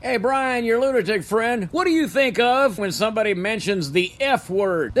Hey Brian, your lunatic friend, what do you think of when somebody mentions the F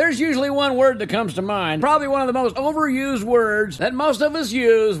word? There's usually one word that comes to mind, probably one of the most overused words that most of us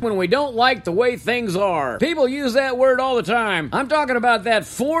use when we don't like the way things are. People use that word all the time. I'm talking about that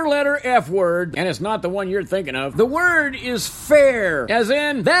 4-letter F word, and it's not the one you're thinking of. The word is fair, as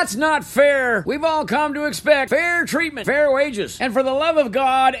in, that's not fair. We've all come to expect fair treatment, fair wages, and for the love of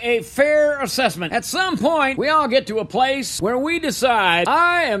God, a fair assessment. At some point, we all get to a place where we decide,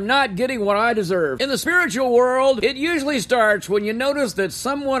 I am not getting what I deserve. In the spiritual world, it usually starts when you notice that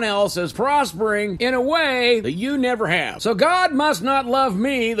someone else is prospering in a way that you never have. So God must not love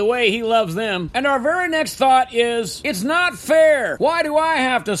me the way He loves them. And our very next thought is, it's not fair. Why do I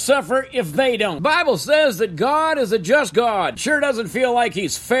have to suffer if they don't? The Bible says that God is a just God. Sure doesn't feel like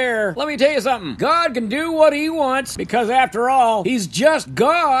He's fair. Let me tell you something. God can do what He wants because after all, He's just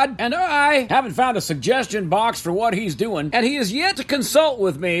God. And I haven't found a suggestion box for what He's doing. And He is yet to consult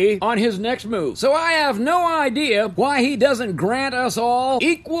with me on His next move. So I have no idea why He doesn't grant us all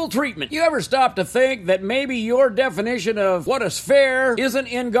equal treatment. You ever stop to think that maybe your definition of what is fair isn't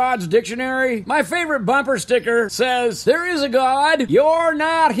in God's dictionary? My favorite bumper sticker says, there is a God, you're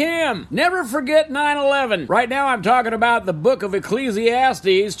not Him. Never forget 9/11. Right now I'm talking about the book of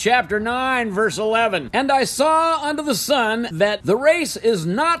Ecclesiastes, chapter 9, verse 11. And I saw under the sun that the race is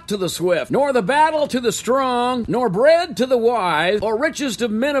not to the swift, nor the battle to the strong, nor bread to the wise, or riches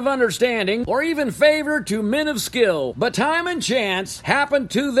to men of understanding, or even favor to men of skill. But time and chance happen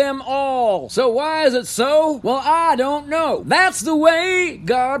to them all. So why is it so? Well, I don't know. That's the way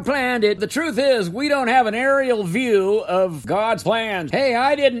God planned it. The truth is, we don't have an aerial view of God's plans. Hey,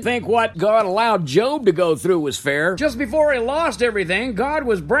 I didn't think what God allowed Job to go through was fair. Just before he lost everything, God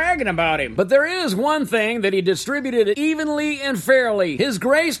was bragging about him. But there is one thing that He distributed evenly and fairly. His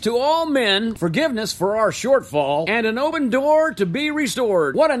grace to all men, forgiveness for our shortfall, and an open door to be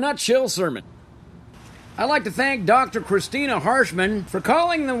restored. What a nutshell sermon. I'd like to thank Dr. Christina Harshman for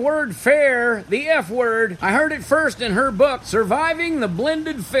calling the word fair the F word. I heard it first in her book, Surviving the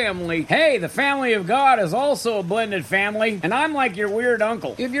Blended Family. Hey, the family of God is also a blended family, and I'm like your weird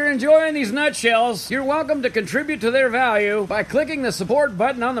uncle. If you're enjoying these nutshells, you're welcome to contribute to their value by clicking the support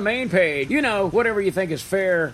button on the main page. You know, whatever you think is fair.